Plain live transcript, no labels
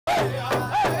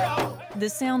The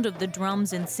sound of the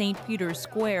drums in St. Peter's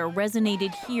Square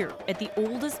resonated here at the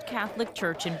oldest Catholic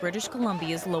church in British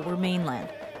Columbia's Lower Mainland.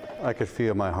 I could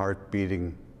feel my heart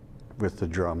beating with the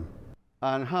drum.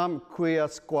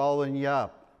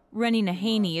 Rennie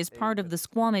Nahaney is part of the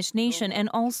Squamish Nation and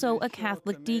also a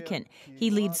Catholic deacon. He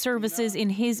leads services in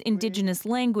his Indigenous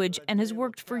language and has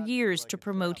worked for years to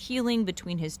promote healing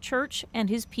between his church and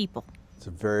his people. It's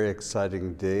a very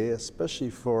exciting day, especially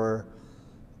for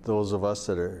those of us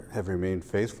that have remained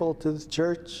faithful to the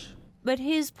church. But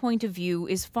his point of view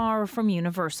is far from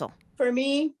universal. For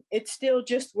me, it's still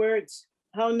just words.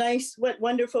 How nice, what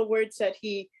wonderful words that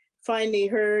he finally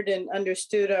heard and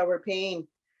understood our pain,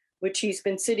 which he's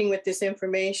been sitting with this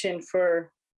information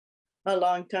for a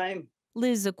long time.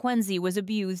 Liz Aquenzi was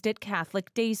abused at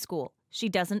Catholic day school. She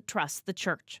doesn't trust the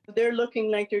church. They're looking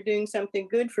like they're doing something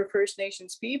good for First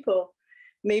Nations people.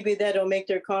 Maybe that'll make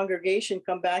their congregation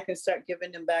come back and start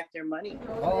giving them back their money.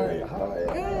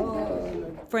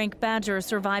 Frank Badger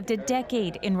survived a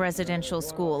decade in residential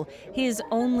school. His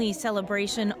only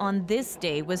celebration on this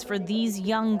day was for these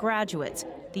young graduates.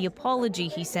 The apology,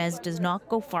 he says, does not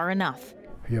go far enough.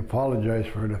 He apologized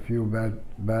for the few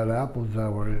bad apples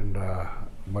that were in,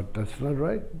 but that's not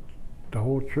right. The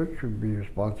whole church should be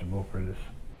responsible for this.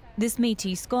 This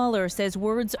Métis scholar says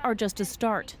words are just a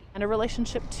start. And a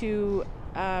relationship to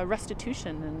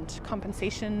restitution and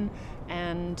compensation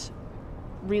and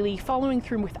really following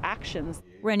through with actions.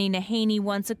 Rennie Nahaney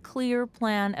wants a clear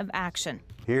plan of action.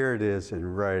 Here it is in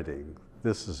writing.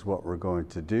 This is what we're going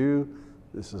to do.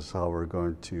 This is how we're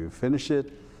going to finish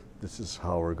it. This is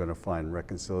how we're going to find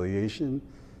reconciliation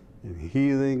and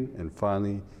healing and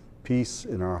finally peace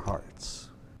in our hearts.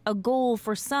 A goal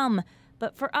for some,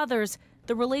 but for others,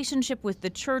 the relationship with the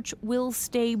church will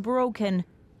stay broken,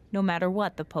 no matter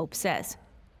what the Pope says.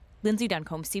 Lindsay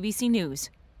Duncombe, CBC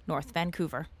News, North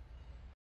Vancouver.